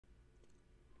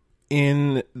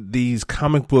In these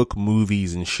comic book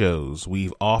movies and shows,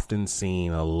 we've often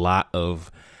seen a lot of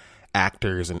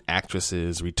actors and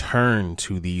actresses return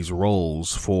to these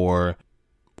roles for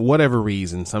whatever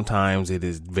reason. Sometimes it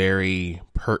is very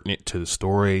pertinent to the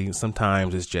story.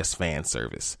 Sometimes it's just fan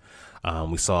service.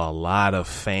 We saw a lot of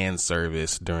fan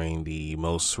service during the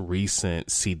most recent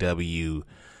CW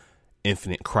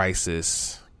Infinite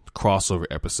Crisis crossover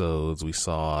episodes. We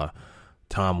saw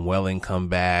Tom Welling come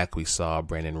back. We saw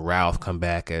Brandon Routh come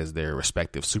back as their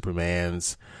respective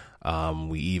Supermans.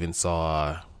 We even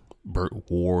saw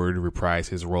Burt Ward reprise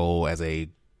his role as a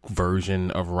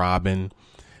version of Robin.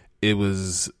 It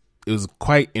was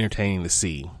quite entertaining to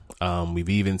see. We've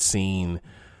even seen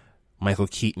Michael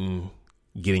Keaton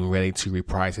getting ready to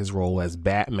reprise his role as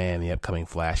Batman in the upcoming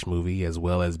Flash movie, as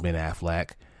well as Ben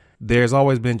Affleck. There's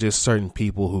always been just certain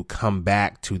people who come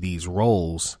back to these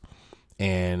roles,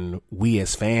 and we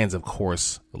as fans, of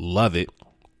course, love it,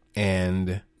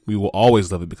 and we will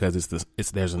always love it because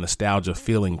there's a nostalgia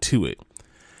feeling to it.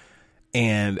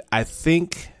 And I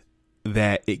think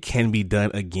that it can be done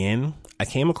again. I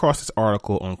came across this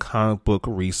article on Comic Book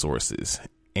Resources,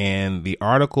 and the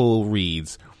article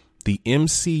reads, "The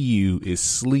MCU is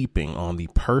sleeping on the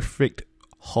perfect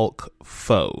Hulk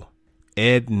foe,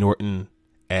 Ed Norton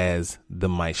as the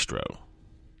Maestro."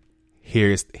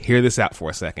 Hear this out for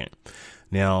a second.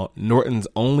 Now, Norton's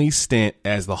only stint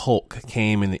as the Hulk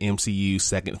came in the MCU's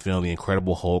second film, The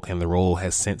Incredible Hulk, and the role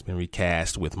has since been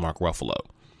recast with Mark Ruffalo.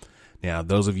 Now,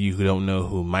 those of you who don't know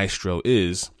who Maestro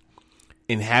is,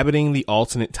 inhabiting the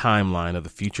alternate timeline of the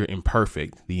future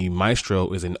Imperfect, the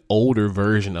Maestro is an older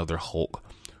version of their Hulk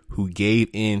who gave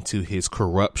in to his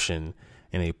corruption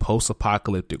in a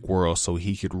post-apocalyptic world so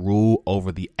he could rule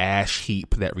over the ash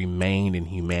heap that remained in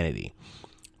humanity.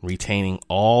 Retaining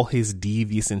all his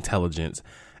devious intelligence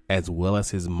as well as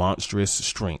his monstrous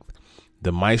strength,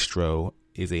 the Maestro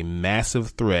is a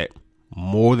massive threat,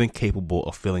 more than capable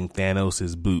of filling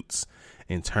Thanos' boots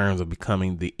in terms of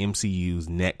becoming the MCU's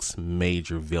next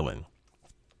major villain.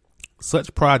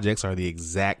 Such projects are the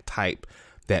exact type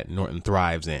that Norton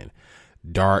thrives in.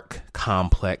 Dark,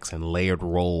 complex, and layered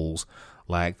roles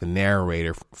like the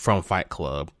narrator from Fight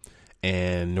Club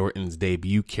and Norton's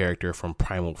debut character from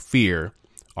Primal Fear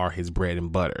are his bread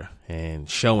and butter, and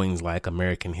showings like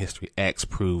American History X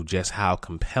prove just how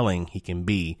compelling he can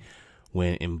be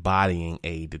when embodying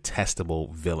a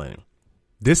detestable villain.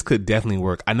 This could definitely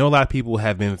work. I know a lot of people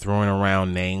have been throwing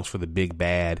around names for the big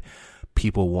bad.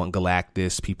 People want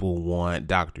Galactus, people want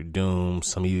Doctor Doom,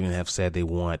 some even have said they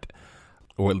want,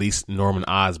 or at least Norman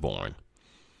Osborn.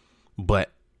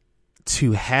 But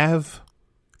to have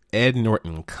Ed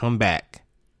Norton come back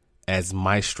as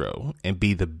Maestro and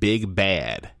be the big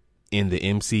bad in the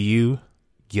MCU,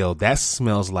 yo, that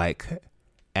smells like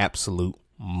absolute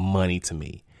money to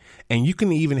me. And you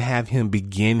can even have him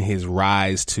begin his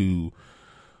rise to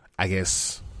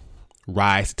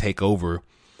take over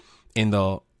in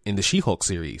the She-Hulk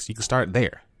series. You can start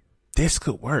there. This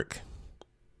could work.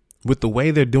 With the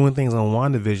way they're doing things on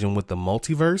WandaVision with the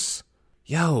multiverse,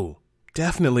 yo,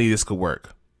 definitely this could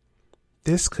work.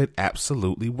 This could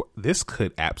absolutely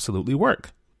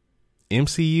work.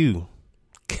 MCU,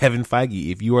 Kevin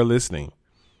Feige, if you are listening,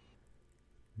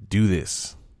 do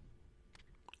this.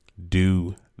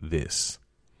 Do this.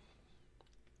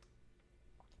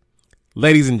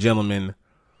 Ladies and gentlemen,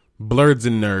 blurds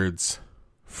and nerds,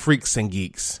 freaks and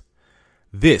geeks,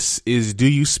 this is Do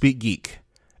You Speak Geek,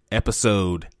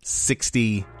 episode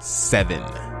 67.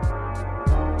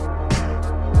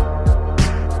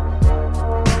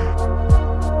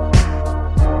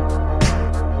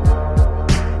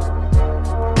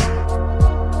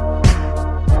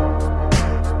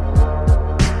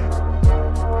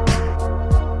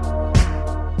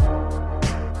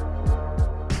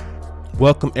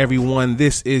 Welcome, everyone.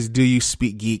 This is Do You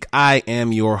Speak Geek. I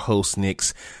am your host,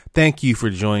 Nix. Thank you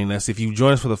for joining us. If you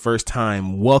joined us for the first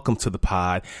time, welcome to the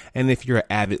pod. And if you're an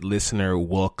avid listener,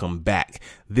 welcome back.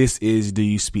 This is Do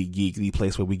You Speak Geek, the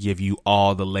place where we give you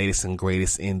all the latest and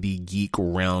greatest in the geek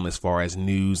realm as far as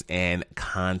news and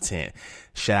content.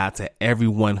 Shout out to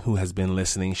everyone who has been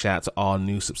listening. Shout out to all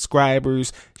new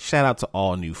subscribers. Shout out to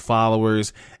all new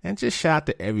followers. And just shout out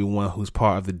to everyone who's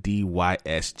part of the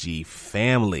DYSG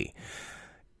family.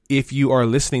 If you are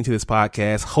listening to this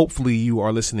podcast, hopefully you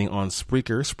are listening on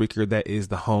Spreaker, that is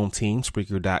the home team,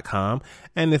 Spreaker.com.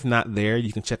 And if not there,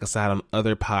 you can check us out on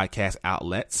other podcast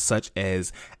outlets such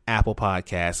as Apple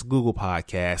Podcasts, Google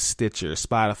Podcasts, Stitcher,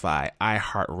 Spotify,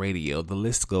 iHeartRadio. The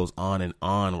list goes on and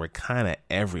on. We're kind of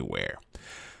everywhere.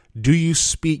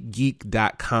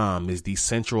 DoYouSpeakGeek.com is the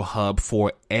central hub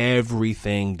for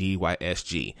everything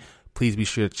DYSG. Please be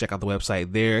sure to check out the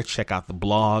website there, check out the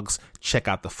blogs, check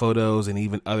out the photos, and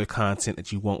even other content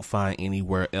that you won't find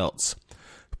anywhere else.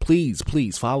 Please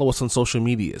follow us on social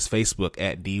medias, Facebook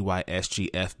at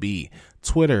DYSGFB,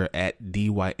 Twitter at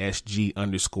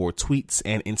DYSG_tweets,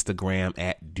 and Instagram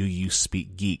at Do You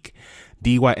Speak Geek.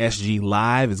 DYSG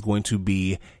Live is going to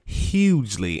be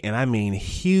hugely, and I mean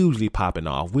hugely, popping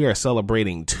off. We are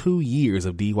celebrating 2 years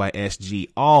of DYSG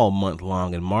all month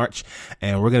long in March,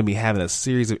 and we're going to be having a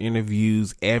series of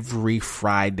interviews every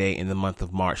Friday in the month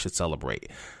of March to celebrate.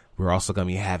 We're also going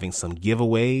to be having some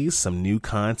giveaways, some new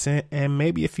content, and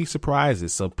maybe a few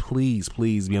surprises. So please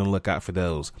be on the lookout for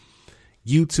those.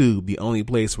 YouTube, the only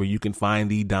place where you can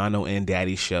find the Dono and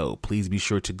Daddy Show. Please be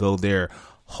sure to go there.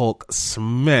 Hulk,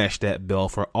 smash that bell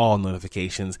for all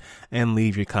notifications and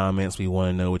leave your comments. We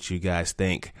want to know what you guys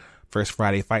think. First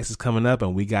Friday Fights is coming up,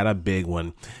 and we got a big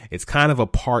one. It's kind of a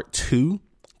part 2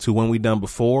 to one we done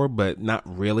before, but not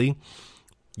really.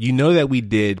 You know that we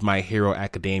did My Hero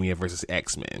Academia versus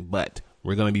X-Men, but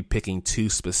we're going to be picking 2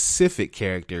 specific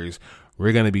characters.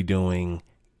 We're going to be doing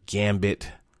Gambit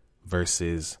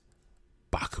versus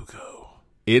Bakugo.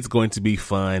 It's going to be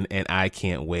fun, and I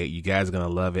can't wait. You guys are going to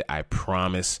love it, I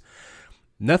promise.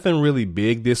 Nothing really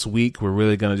big this week. We're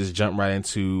really going to just jump right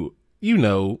into,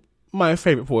 my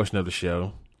favorite portion of the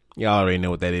show. Y'all already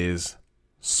know what that is.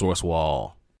 Source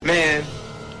Wall. Man,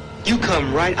 you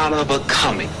come right out of a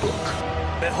comic book.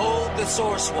 Behold the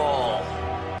source wall.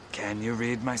 Can you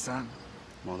read, my son?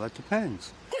 Well, that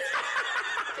depends.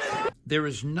 There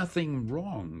is nothing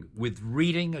wrong with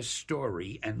reading a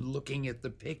story and looking at the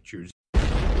pictures.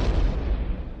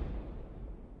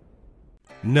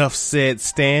 Enough said,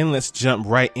 Stan. Let's jump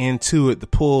right into it. The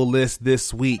pull list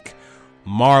this week.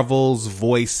 Marvel's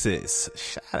Voices.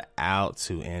 Shout out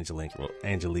to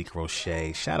Angelique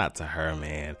Roche. Shout out to her,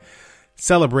 man.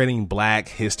 Celebrating Black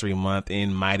History Month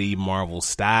in mighty Marvel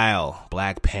style.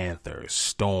 Black Panther,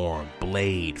 Storm,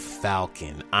 Blade,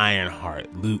 Falcon,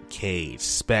 Ironheart, Luke Cage,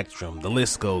 Spectrum, the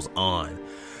list goes on.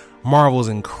 Marvel's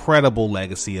incredible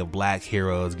legacy of black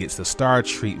heroes gets the star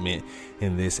treatment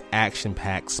in this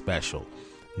action-packed special.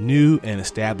 New and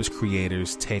established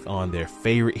creators take on their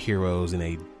favorite heroes in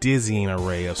a dizzying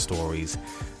array of stories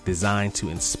designed to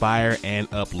inspire and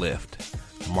uplift.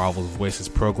 Marvel's Voices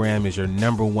program is your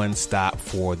 #1 stop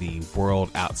for the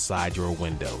world outside your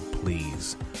window.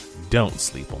 Please don't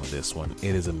sleep on this one.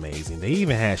 It is amazing. They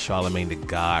even had Charlemagne the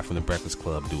God from the Breakfast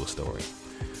Club do a story.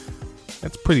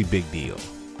 That's a pretty big deal.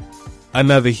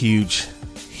 Another huge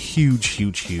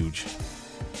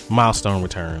milestone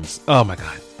returns. Oh my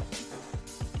God.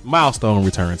 Milestone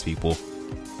returns, people.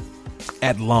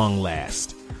 At long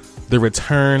last, the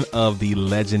return of the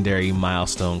legendary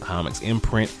Milestone Comics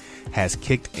imprint has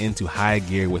kicked into high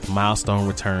gear with Milestone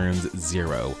Returns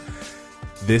 0.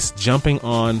 This jumping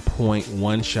on point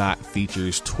one-shot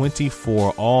features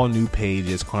 24 all-new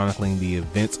pages chronicling the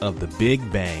events of the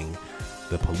Big Bang,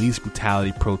 the police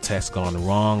brutality protests gone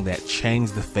wrong that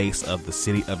changed the face of the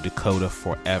city of Dakota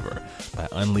forever by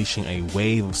unleashing a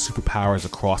wave of superpowers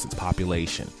across its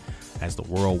population. As the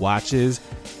world watches,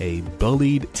 a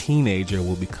bullied teenager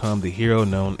will become the hero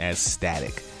known as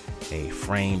Static. A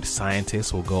framed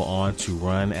scientist will go on to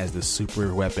run as the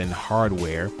super weapon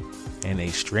Hardware, and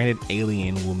a stranded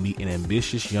alien will meet an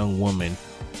ambitious young woman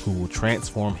who will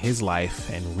transform his life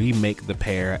and remake the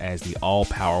pair as the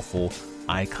all-powerful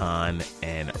Icon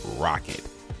and Rocket.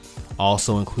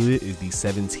 Also included is the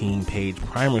 17-page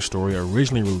primer story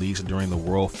originally released during the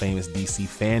world-famous DC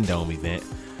Fandom event,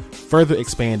 further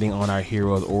expanding on our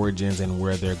heroes' origins and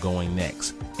where they're going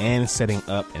next, and setting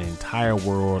up an entire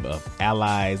world of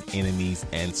allies, enemies,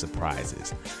 and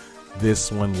surprises. This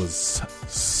one was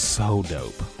so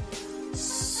dope.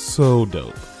 So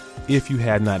dope. If you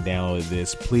have not downloaded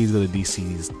this, please go to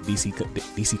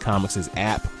DC Comics'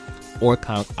 app or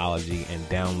Comixology and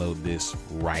download this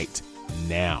right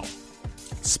now.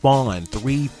 Spawn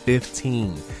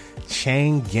 315,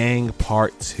 Chain Gang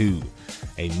Part 2,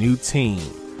 a new team,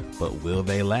 but will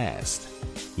they last?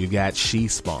 We've got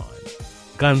She-Spawn,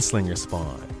 Gunslinger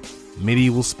Spawn,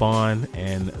 Medieval Spawn,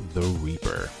 and The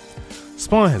Reaper.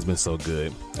 Spawn has been so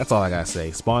good. That's all I gotta say.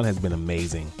 Spawn has been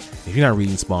amazing. If you're not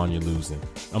reading Spawn, you're losing.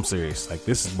 I'm serious.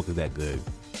 This book is that good.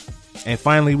 And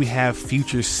finally, we have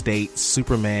Future State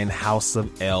Superman House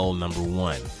of L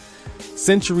 #1.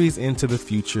 Centuries into the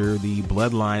future, the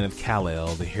bloodline of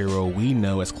Kal-El, the hero we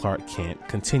know as Clark Kent,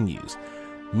 continues.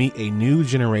 Meet a new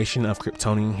generation of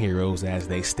Kryptonian heroes as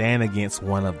they stand against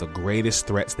one of the greatest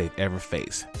threats they've ever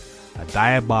faced, a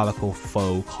diabolical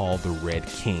foe called the Red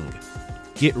King.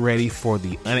 Get ready for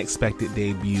the unexpected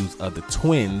debuts of the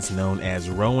twins known as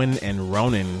Rowan and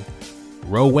Ronan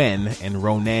Rowan and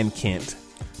Ronan Kent,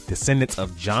 descendants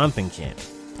of Jonathan Kent.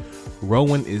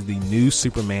 Rowan is the new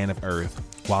Superman of Earth,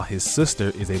 while his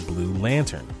sister is a Blue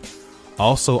Lantern.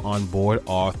 Also on board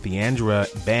are Theandra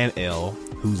Ban-El,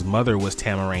 whose mother was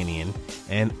Tamaranian,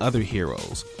 and other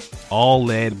heroes, all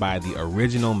led by the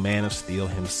original Man of Steel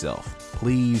himself.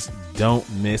 Please don't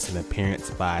miss an appearance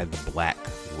by the Black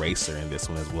Racer in this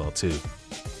one as well too.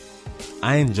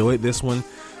 I enjoyed this one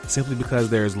simply because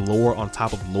there's lore on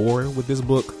top of lore with this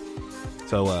book.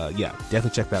 So yeah,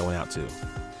 definitely check that one out too.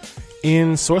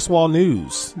 In Source Wall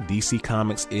news, DC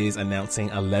Comics is announcing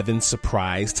 11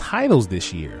 surprise titles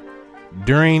this year.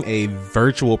 During a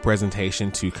virtual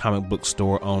presentation to comic book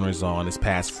store owners on this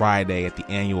past Friday at the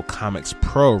annual Comics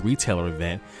Pro retailer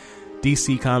event,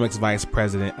 DC Comics Vice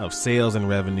President of Sales and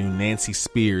Revenue Nancy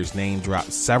Spears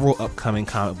name-dropped several upcoming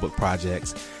comic book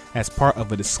projects as part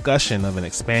of a discussion of an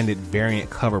expanded variant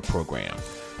cover program.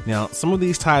 Now, some of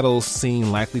these titles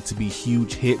seem likely to be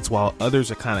huge hits while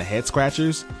others are kind of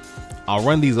head-scratchers. I'll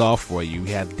run these off for you. We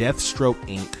have Deathstroke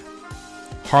Inc.,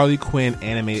 Harley Quinn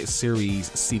animated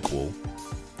series sequel,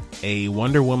 a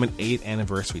Wonder Woman 8th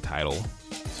anniversary title,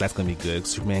 so that's going to be good.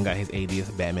 Superman got his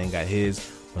 80th, Batman got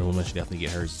his, Wonder Woman should definitely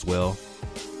get hers as well.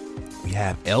 We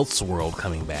have Elseworld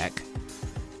coming back,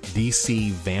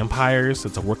 DC Vampires,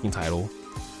 it's a working title,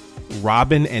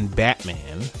 Robin and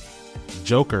Batman,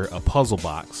 Joker, a puzzle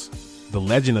box, The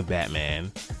Legend of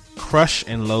Batman, Crush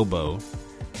and Lobo,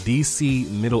 DC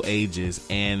Middle Ages,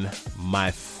 and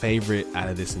my favorite out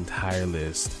of this entire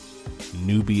list,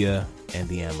 Nubia and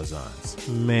the Amazons.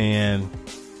 Man,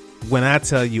 when I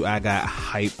tell you I got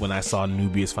hyped when I saw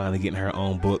Nubia's finally getting her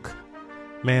own book,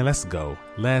 man, let's go.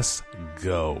 Let's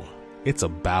go. It's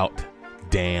about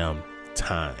damn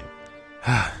time.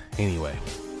 Anyway,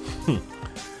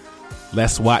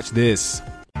 let's watch this.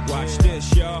 Watch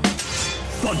this, y'all.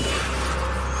 Thunder!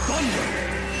 Thunder!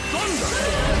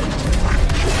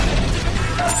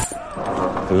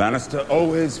 Lannister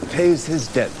always pays his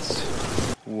debts.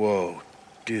 Whoa,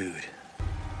 dude.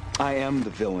 I am the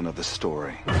villain of the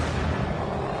story.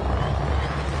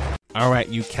 All right,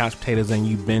 you couch potatoes and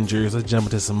you bingers, let's jump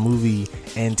into some movie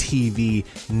and TV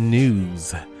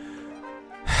news.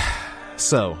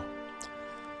 So,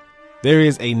 there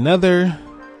is another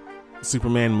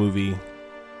Superman movie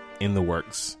in the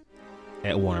works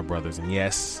at Warner Brothers, and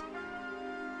yes,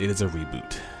 it is a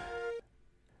reboot.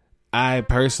 I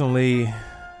personally,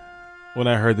 when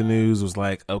I heard the news, was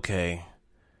like, okay,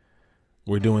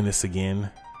 we're doing this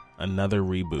again. Another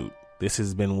reboot. This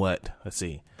has been what? Let's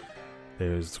see.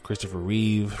 There's Christopher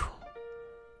Reeve,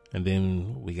 and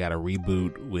then we got a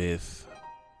reboot with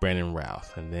Brandon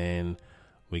Routh, and then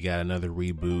we got another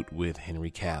reboot with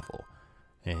Henry Cavill,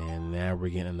 and now we're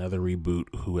getting another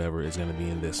reboot, whoever is going to be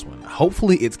in this one.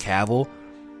 Hopefully it's Cavill.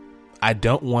 I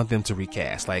don't want them to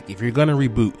recast. Like, if you're going to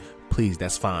reboot, please,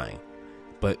 that's fine.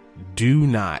 But do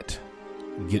not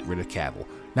get rid of Cavill.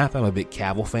 Not that I'm a big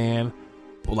Cavill fan.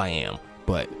 Well, I am,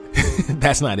 but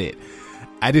that's not it.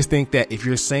 I just think that if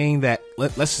you're saying that,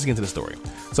 let's just get into the story.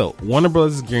 So, Warner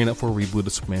Bros. Is gearing up for a reboot of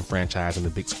the Superman franchise on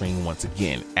the big screen once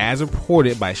again. As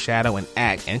reported by Shadow and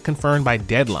Act and confirmed by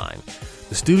Deadline,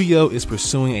 the studio is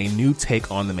pursuing a new take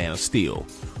on the Man of Steel.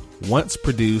 Once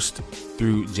produced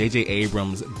through J.J.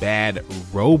 Abrams' Bad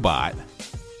Robot,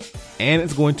 and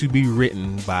it's going to be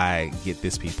written by, get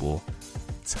this people,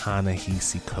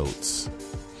 Ta-Nehisi Coates.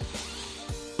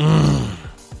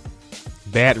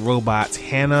 Bad Robot's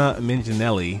Hannah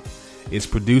Minginelli is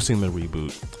producing the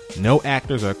reboot. No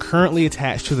actors are currently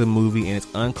attached to the movie, and it's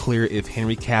unclear if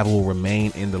Henry Cavill will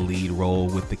remain in the lead role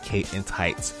with the cape and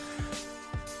tights.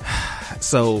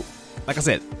 So, like I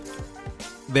said,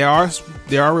 there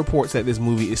are reports that this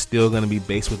movie is still going to be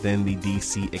based within the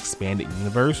DC expanded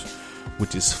universe,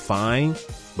 which is fine.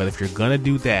 But if you're going to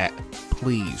do that,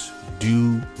 please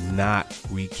do not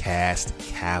recast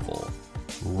Cavill.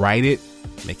 Write it,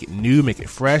 make it new, make it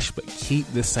fresh, but keep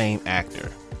the same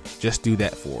actor. Just do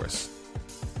that for us.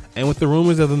 And with the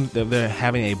rumors of them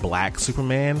having a black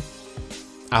Superman,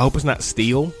 I hope it's not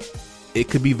Steel. It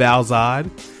could be Val Zod.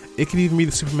 It could even be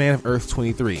the Superman of Earth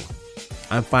 23.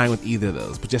 I'm fine with either of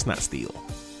those, but just not Steel.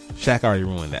 Shaq already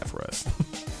ruined that for us.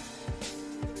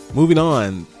 Moving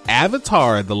on,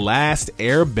 Avatar: The Last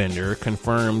Airbender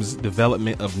confirms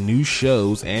development of new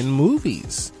shows and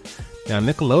movies. Now,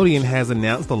 Nickelodeon has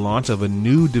announced the launch of a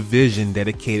new division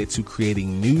dedicated to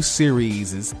creating new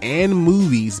series and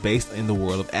movies based in the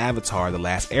world of Avatar: The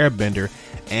Last Airbender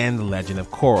and The Legend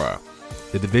of Korra.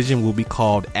 The division will be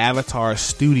called Avatar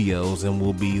Studios and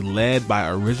will be led by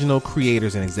original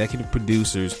creators and executive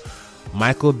producers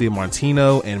Michael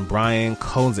DiMartino and Brian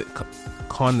Konzit.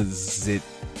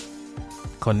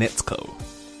 Konetsko.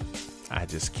 I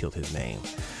just killed his name.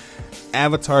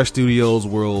 Avatar Studios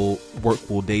will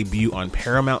debut on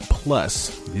Paramount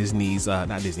Plus,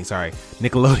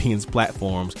 Nickelodeon's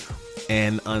platforms,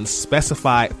 and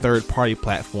unspecified third-party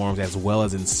platforms, as well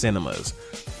as in cinemas.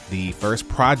 The first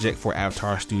project for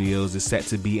Avatar Studios is set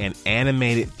to be an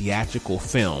animated theatrical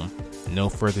film. No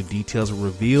further details are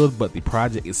revealed, but the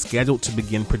project is scheduled to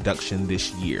begin production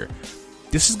this year.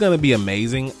 This is going to be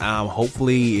amazing.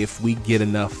 Hopefully, if we get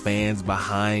enough fans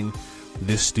behind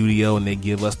this studio and they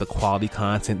give us the quality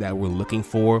content that we're looking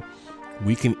for,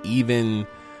 we can even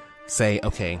say,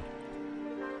 okay,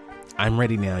 I'm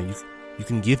ready now. You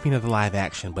can give me another live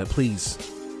action, but please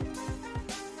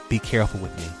be careful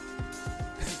with me.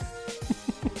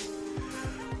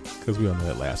 Because we all know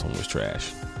that last one was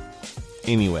trash.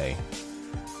 Anyway,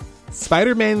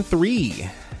 Spider-Man 3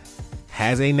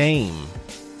 has a name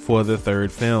for the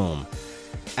third film.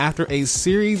 After a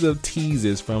series of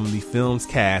teases from the film's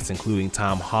cast, including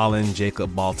Tom Holland,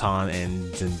 Jacob Batalon,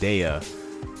 and Zendaya,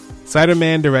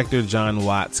 Spider-Man director John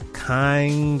Watts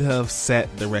kind of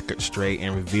set the record straight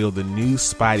and revealed the new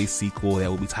Spidey sequel that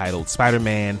will be titled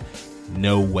Spider-Man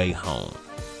No Way Home.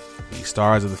 The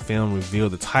stars of the film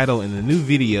revealed the title in the new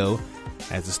video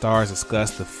as the stars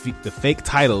discussed the fake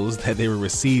titles that they were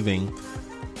receiving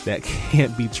that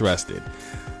can't be trusted.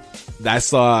 I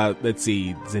saw,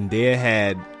 Zendaya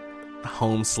had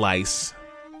Home Slice.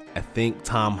 I think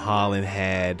Tom Holland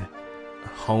had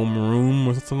Home Room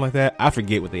or something like that. I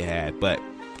forget what they had, but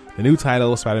the new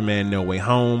title, Spider-Man No Way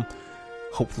Home,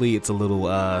 hopefully it's a little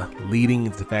leading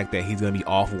into the fact that he's going to be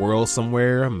off-world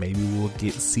somewhere. Maybe we'll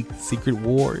get Secret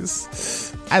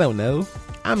Wars. I don't know.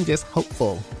 I'm just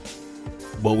hopeful.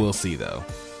 But we'll see, though.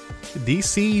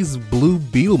 DC's Blue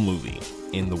Beetle movie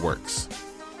in the works,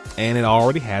 and it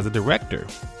already has a director.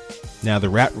 Now, The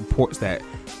Wrap reports that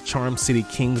Charm City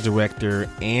Kings director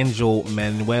Angel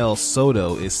Manuel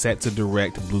Soto is set to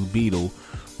direct Blue Beetle,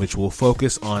 which will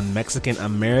focus on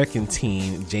Mexican-American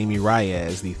teen Jamie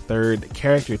Reyes, the third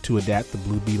character to adapt the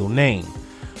Blue Beetle name.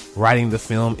 Writing the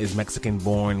film is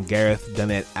Mexican-born Gareth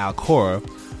Dunnett Alcora,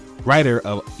 writer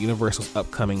of Universal's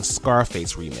upcoming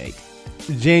Scarface remake.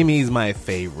 Jamie's my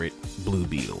favorite Blue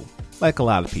Beetle, like a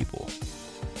lot of people.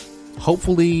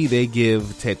 Hopefully they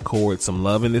give Ted Cord some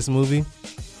love in this movie.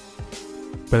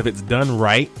 But if it's done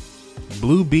right,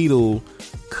 Blue Beetle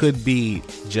could be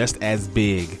just as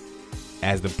big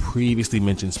as the previously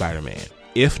mentioned Spider-Man.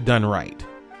 If done right.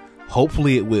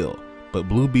 Hopefully it will. But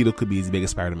Blue Beetle could be as big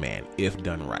as Spider-Man if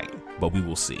done right. But we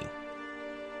will see.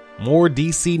 More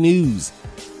DC news.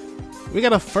 We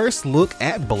got a first look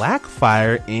at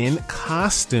Blackfire in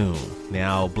costume.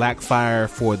 Now, Blackfire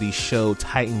for the show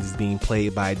Titans is being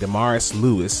played by Damaris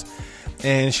Lewis,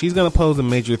 and she's going to pose a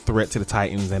major threat to the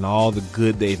Titans and all the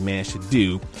good they've managed to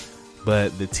do.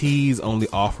 But the tease only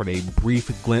offered a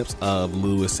brief glimpse of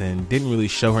Lewis and didn't really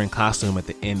show her in costume at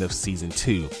the end of season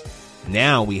 2.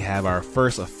 Now we have our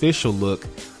first official look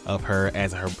of her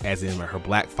as in her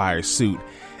Blackfire suit.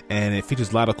 And it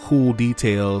features a lot of cool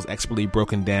details, expertly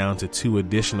broken down to 2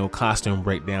 additional costume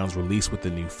breakdowns released with the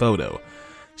new photo.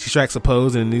 She strikes a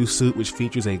pose in a new suit which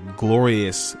features a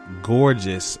gorgeous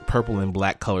purple and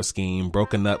black color scheme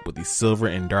broken up with the silver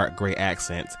and dark gray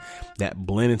accents that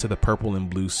blend into the purple and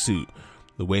blue suit.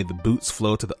 The way the boots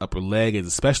flow to the upper leg is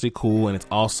especially cool, and it's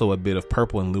also a bit of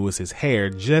purple in Lewis's hair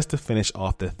just to finish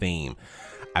off the theme.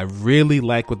 I really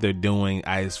like what they're doing.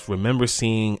 I remember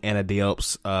seeing Anna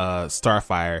Diop's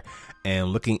Starfire and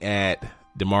looking at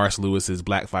Damaris Lewis's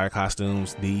Blackfire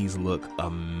costumes. These look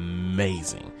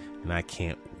amazing, and I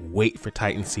can't wait for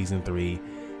Titans Season 3.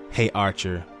 Hey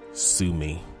Archer, sue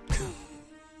me.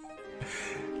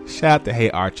 Shout out to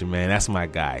Hey Archer, man. That's my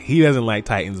guy. He doesn't like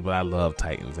Titans, but I love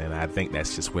Titans, and I think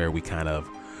that's just where we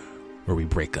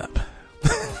break up.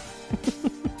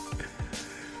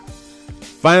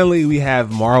 Finally, we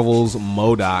have Marvel's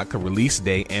MODOK release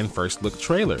date and first look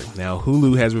trailer. Now,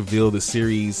 Hulu has revealed the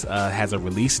series has a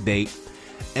release date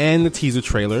and the teaser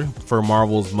trailer for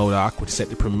Marvel's MODOK, which is set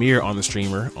to premiere on the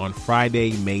streamer on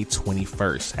Friday, May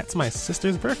 21st. That's my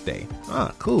sister's birthday.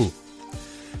 Ah, cool.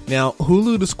 Now,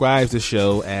 Hulu describes the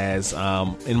show as,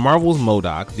 in Marvel's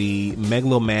MODOK, the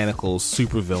megalomaniacal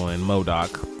supervillain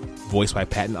MODOK, voiced by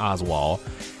Patton Oswalt,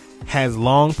 has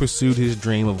long pursued his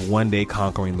dream of one day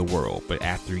conquering the world, but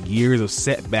after years of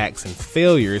setbacks and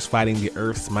failures fighting the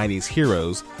Earth's mightiest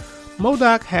heroes,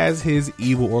 MODOK has his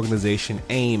evil organization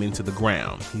AIM into the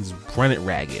ground. He's run it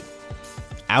ragged.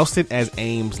 Ousted as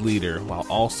AIM's leader while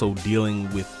also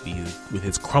dealing with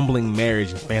his crumbling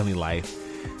marriage and family life,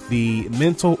 the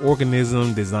mental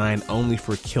organism designed only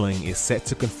for killing is set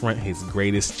to confront his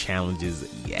greatest challenges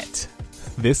yet.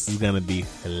 This is going to be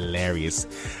hilarious.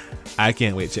 I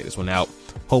can't wait to check this one out.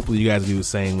 Hopefully you guys do the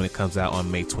same when it comes out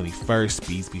on May 21st.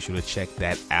 Please be sure to check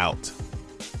that out.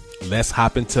 Let's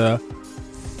hop into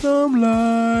Thumb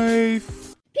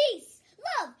Life. Peace,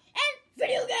 love, and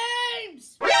video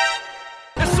games!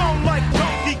 It's on like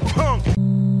Donkey Kong.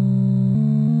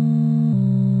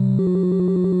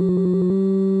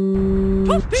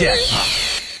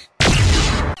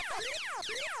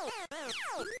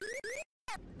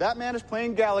 Batman is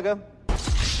playing Galaga.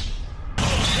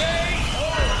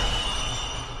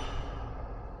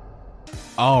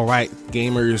 All right,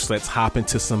 gamers, let's hop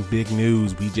into some big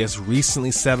news. We just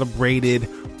recently celebrated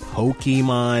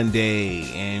Pokemon Day,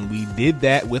 and we did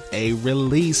that with a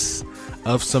release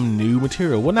of some new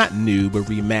material. Well, not new, but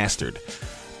remastered.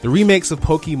 The remakes of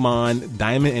Pokemon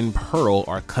Diamond and Pearl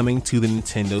are coming to the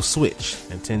Nintendo Switch.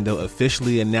 Nintendo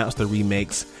officially announced the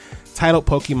remakes titled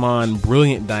Pokemon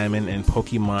Brilliant Diamond and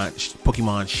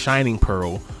Pokemon Shining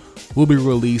Pearl will be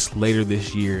released later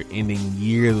this year, ending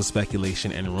years of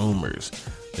speculation and rumors.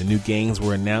 The new games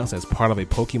were announced as part of a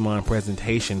Pokemon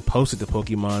presentation posted to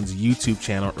Pokemon's YouTube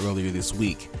channel earlier this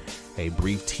week. A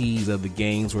brief tease of the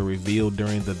games were revealed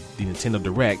during the Nintendo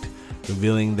Direct,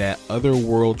 revealing that other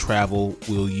world travel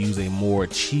will use a more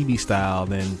chibi style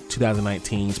than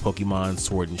 2019's Pokemon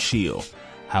Sword and Shield.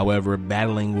 However,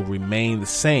 battling will remain the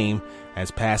same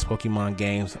as past Pokemon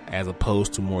games, as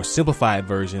opposed to more simplified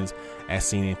versions as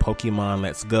seen in Pokemon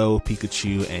Let's Go,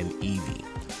 Pikachu, and Eevee.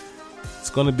 It's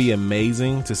going to be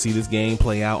amazing to see this game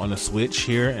play out on the Switch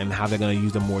here and how they're going to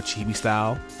use the more chibi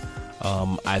style.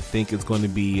 I think it's going to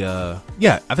be, I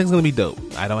think it's going to be dope.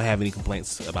 I don't have any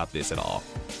complaints about this at all.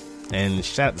 And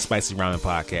shout out to Spicy Ramen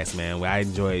Podcast, man. I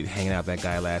enjoyed hanging out with that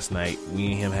guy last night. We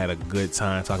and him had a good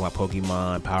time talking about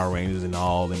Pokemon, Power Rangers, and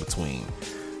all in between.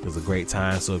 It was a great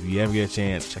time. So if you ever get a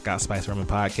chance, check out Spicy Ramen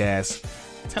Podcast.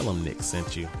 Tell them Nick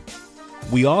sent you.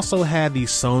 We also had the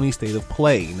Sony State of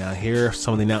Play. Now here are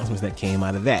some of the announcements that came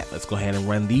out of that. Let's go ahead and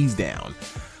run these down.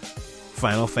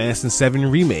 Final Fantasy VII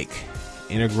Remake.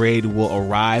 Integrate will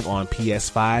arrive on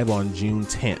PS5 on June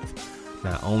 10th.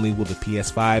 Not only will the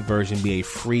PS5 version be a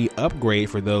free upgrade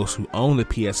for those who own the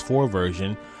PS4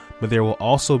 version, but there will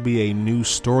also be a new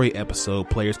story episode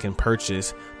players can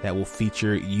purchase that will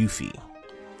feature Yuffie.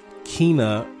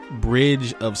 Kina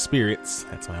Bridge of Spirits,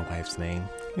 that's my wife's name.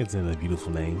 It's a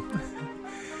beautiful name.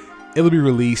 It will be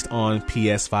released on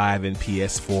PS5 and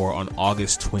PS4 on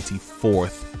August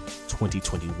 24th,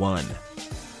 2021.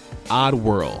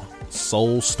 Oddworld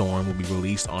Soulstorm will be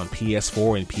released on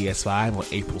PS4 and PS5 on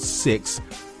April 6th.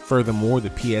 Furthermore,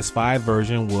 the PS5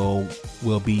 version will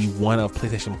be one of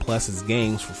PlayStation Plus's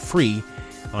games for free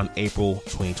on April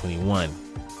 2021.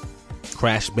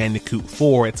 Crash Bandicoot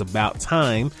 4, It's About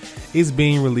Time, is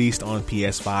being released on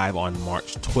PS5 on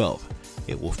March 12th.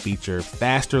 It will feature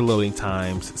faster loading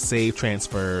times, save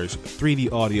transfers, 3D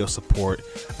audio support,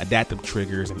 adaptive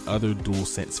triggers, and other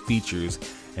DualSense features,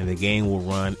 and the game will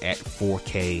run at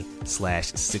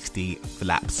 4K/60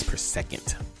 flaps per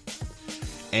second.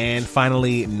 And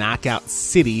finally, Knockout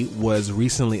City was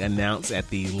recently announced at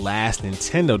the last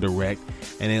Nintendo Direct,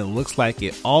 and it looks like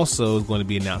it also is going to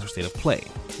be announced for State of Play.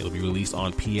 It'll be released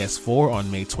on PS4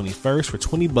 on May 21st for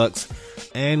 $20,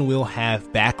 and will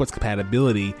have backwards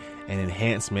compatibility and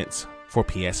enhancements for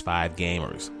PS5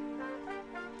 gamers.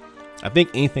 I think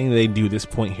anything that they do at this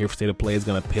point here for State of Play is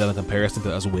going to pale in comparison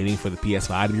to us waiting for the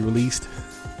PS5 to be released.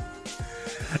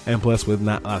 And plus, with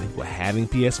not a lot of people having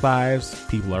PS5s,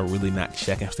 people are really not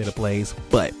checking State of Plays.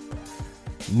 But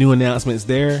new announcements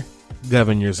there.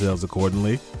 Govern yourselves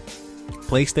accordingly.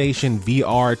 PlayStation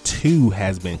VR 2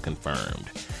 has been confirmed.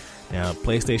 Now,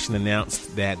 PlayStation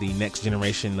announced that the next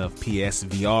generation of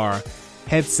PSVR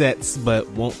headsets, but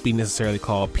won't be necessarily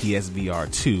called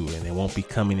PSVR 2, and it won't be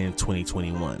coming in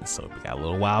 2021, so we got a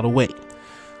little while to wait.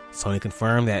 Sony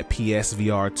confirmed that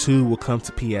PSVR 2 will come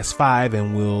to PS5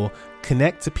 and will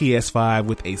connect to PS5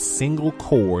 with a single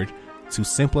cord to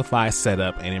simplify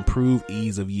setup and improve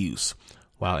ease of use,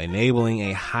 while enabling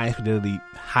a high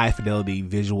fidelity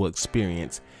visual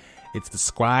experience. It's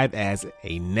described as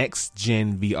a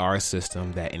next-gen VR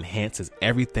system that enhances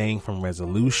everything from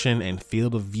resolution and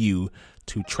field of view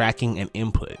to tracking and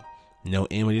input. No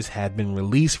images have been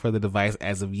released for the device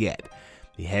as of yet.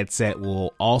 The headset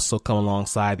will also come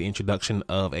alongside the introduction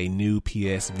of a new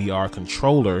PSVR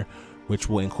controller, which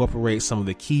will incorporate some of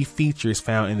the key features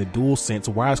found in the DualSense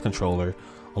wireless controller,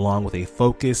 along with a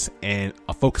focus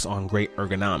on great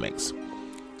ergonomics.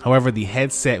 However, the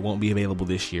headset won't be available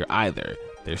this year either.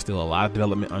 There's still a lot of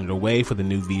development underway for the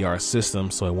new VR system,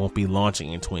 so it won't be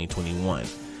launching in 2021.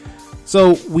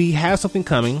 So we have something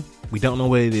coming. We don't know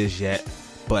what it is yet,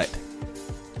 but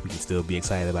we can still be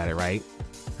excited about it, right?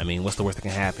 I mean, what's the worst that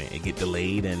can happen? It get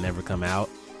delayed and never come out,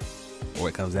 or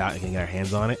it comes out and can get our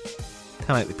hands on it,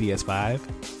 kind of like the PS5.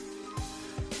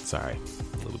 Sorry,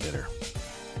 a little bitter.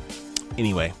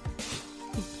 Anyway,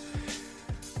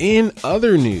 in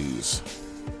other news,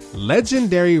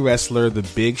 legendary wrestler The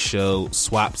Big Show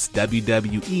swaps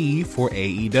WWE for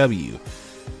AEW.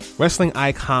 Wrestling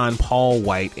icon Paul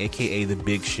White, aka The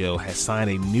Big Show, has signed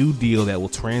a new deal that will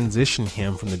transition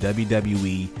him from the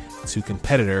WWE to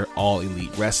competitor All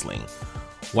Elite Wrestling.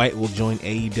 White will join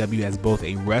AEW as both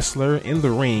a wrestler in the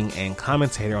ring and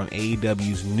commentator on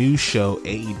AEW's new show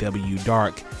AEW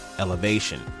Dark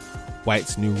Elevation.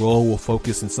 White's new role will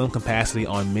focus in some capacity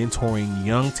on mentoring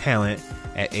young talent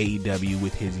at AEW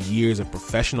with his years of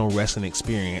professional wrestling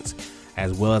experience,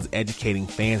 as well as educating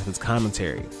fans with his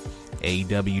commentary.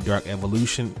 AEW Dark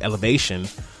Elevation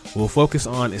will focus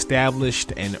on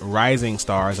established and rising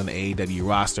stars on the AEW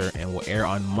roster and will air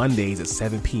on Mondays at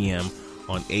 7 p.m.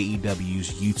 on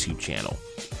AEW's YouTube channel.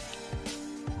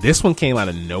 This one came out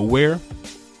of nowhere,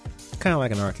 kind of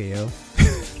like an RKO.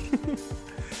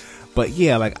 But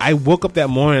yeah, like I woke up that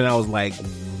morning and I was like,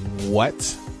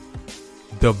 what?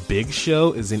 The Big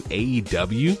Show is in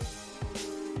AEW?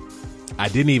 I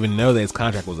didn't even know that his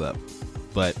contract was up.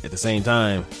 But at the same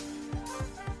time,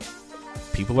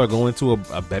 people are going to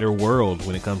a better world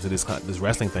when it comes to this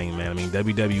wrestling thing, man. I mean,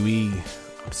 WWE,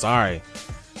 I'm sorry.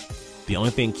 The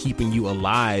only thing keeping you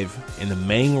alive in the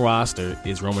main roster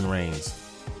is Roman Reigns.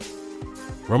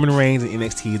 Roman Reigns and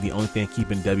NXT is the only thing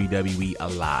keeping WWE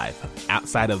alive.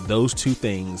 Outside of those two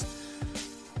things,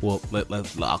 well,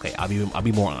 okay, I'll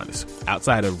be more honest.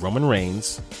 Outside of Roman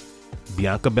Reigns,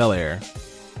 Bianca Belair,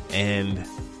 and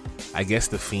I guess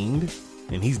The Fiend,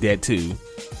 and he's dead too.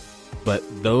 But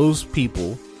those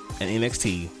people and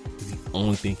NXT is the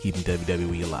only thing keeping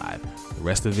WWE alive. The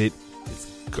rest of it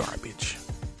is garbage.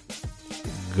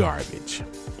 Garbage.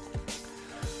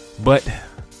 But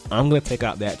I'm going to take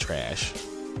out that trash.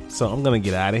 So I'm going to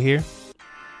get out of here.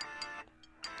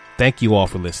 Thank you all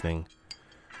for listening.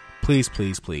 Please,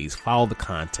 please, please follow the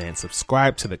content,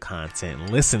 subscribe to the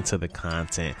content, listen to the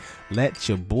content. Let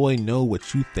your boy know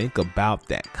what you think about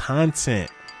that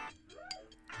content.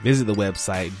 Visit the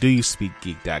website,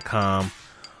 doyouspeakgeek.com.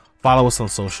 Follow us on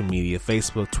social media,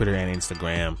 Facebook, Twitter, and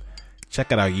Instagram.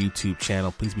 Check out our YouTube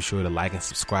channel. Please be sure to like and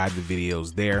subscribe to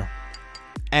videos there.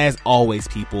 As always,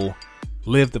 people,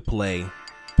 live to play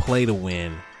to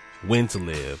win to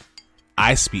live.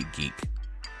 I speak geek.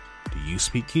 Do you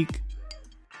speak geek?